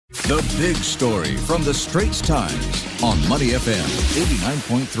The big story from the Straits Times on Money FM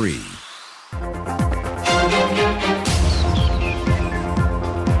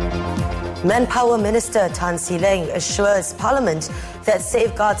 89.3. Manpower Minister Tan See Leng assures Parliament that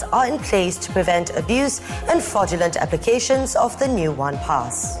safeguards are in place to prevent abuse and fraudulent applications of the new One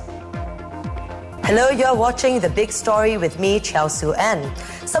Pass. Hello, you're watching The Big Story with me, Chiao Su Ann.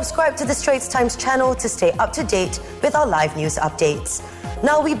 Subscribe to the Straits Times channel to stay up to date with our live news updates.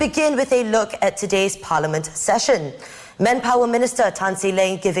 Now we begin with a look at today's Parliament session. Manpower Minister Tan See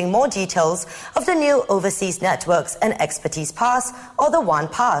Leng giving more details of the new Overseas Networks and Expertise Pass, or the One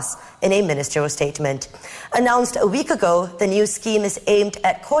Pass, in a ministerial statement. Announced a week ago, the new scheme is aimed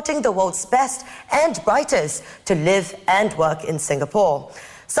at courting the world's best and brightest to live and work in Singapore.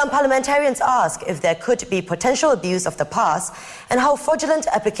 Some parliamentarians ask if there could be potential abuse of the pass and how fraudulent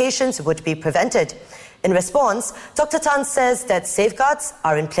applications would be prevented. In response, Dr. Tan says that safeguards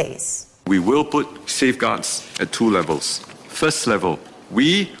are in place. We will put safeguards at two levels. First level,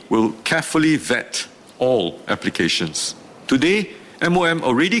 we will carefully vet all applications. Today, MOM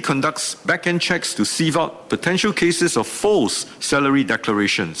already conducts back-end checks to sieve out potential cases of false salary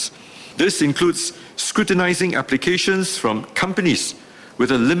declarations. This includes scrutinizing applications from companies with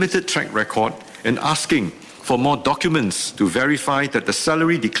a limited track record and asking for more documents to verify that the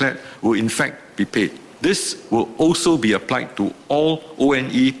salary declared will in fact be paid. This will also be applied to all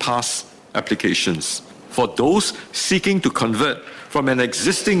ONE pass applications. For those seeking to convert from an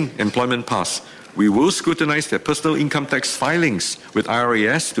existing employment pass, we will scrutinize their personal income tax filings with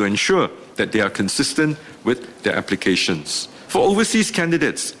IRAS to ensure that they are consistent with their applications. For overseas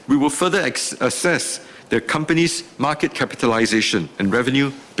candidates, we will further assess their company's market capitalization and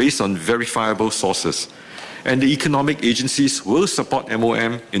revenue based on verifiable sources. And the economic agencies will support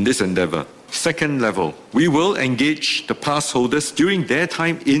MOM in this endeavour. Second level, we will engage the pass holders during their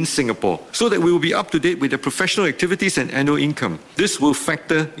time in Singapore so that we will be up to date with their professional activities and annual income. This will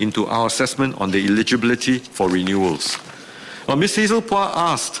factor into our assessment on the eligibility for renewals. Now, Ms. Hazel Pua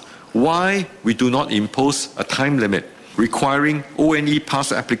asked why we do not impose a time limit requiring ONE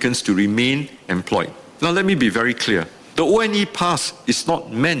pass applicants to remain employed. Now, let me be very clear. The ONE pass is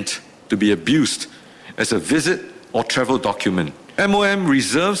not meant to be abused as a visit or travel document. MOM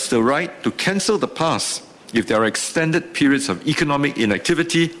reserves the right to cancel the pass if there are extended periods of economic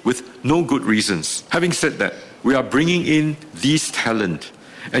inactivity with no good reasons. Having said that, we are bringing in these talent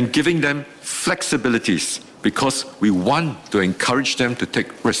and giving them flexibilities because we want to encourage them to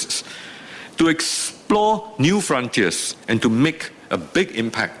take risks, to explore new frontiers and to make a big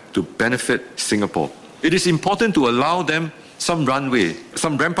impact to benefit Singapore. It is important to allow them some runway,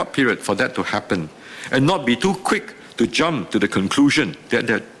 some ramp-up period for that to happen and not be too quick to jump to the conclusion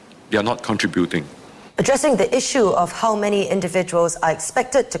that they are not contributing. Addressing the issue of how many individuals are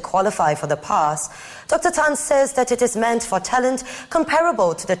expected to qualify for the pass, Dr. Tan says that it is meant for talent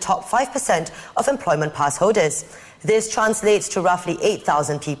comparable to the top 5% of employment pass holders. This translates to roughly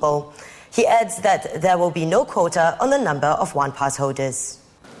 8,000 people. He adds that there will be no quota on the number of One Pass holders.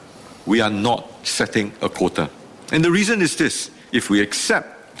 We are not setting a quota. And the reason is this: if we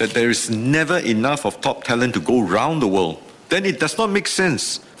accept that there is never enough of top talent to go round the world, then it does not make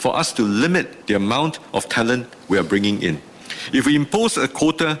sense for us to limit the amount of talent we are bringing in. If we impose a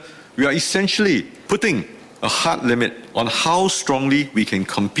quota, we are essentially putting a hard limit on how strongly we can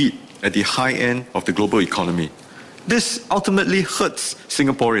compete at the high end of the global economy. This ultimately hurts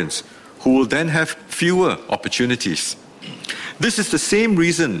Singaporeans, who will then have fewer opportunities. This is the same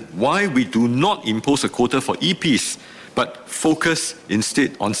reason why we do not impose a quota for EPs, but focus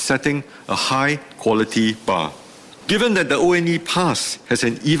instead on setting a high-quality bar. Given that the ONE pass has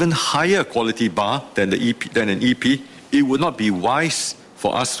an even higher quality bar than an EP, it would not be wise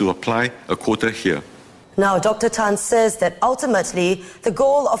for us to apply a quota here. Now, Dr. Tan says that ultimately, the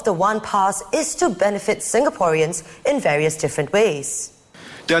goal of the One Pass is to benefit Singaporeans in various different ways.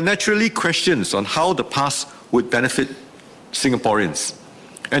 There are naturally questions on how the pass would benefit Singaporeans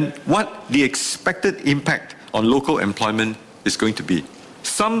and what the expected impact on local employment is going to be.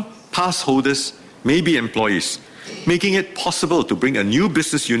 Some pass holders may be employees, making it possible to bring a new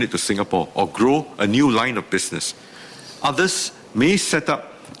business unit to Singapore or grow a new line of business. Others may set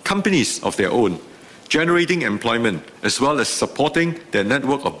up companies of their own, generating employment as well as supporting their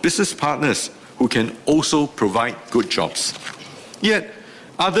network of business partners who can also provide good jobs. Yet,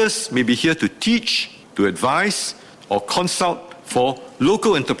 others may be here to teach, to advise, or consult for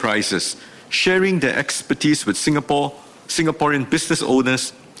local enterprises, sharing their expertise with Singaporean business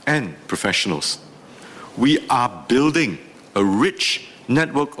owners and professionals. We are building a rich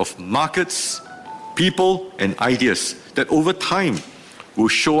network of markets, people, and ideas that over time will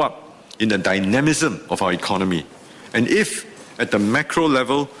show up in the dynamism of our economy. And if, at the macro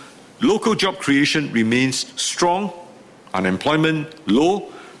level, local job creation remains strong, unemployment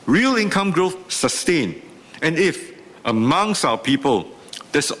low, real income growth sustained, and if, amongst our people,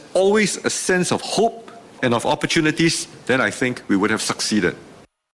 there's always a sense of hope and of opportunities, then I think we would have succeeded.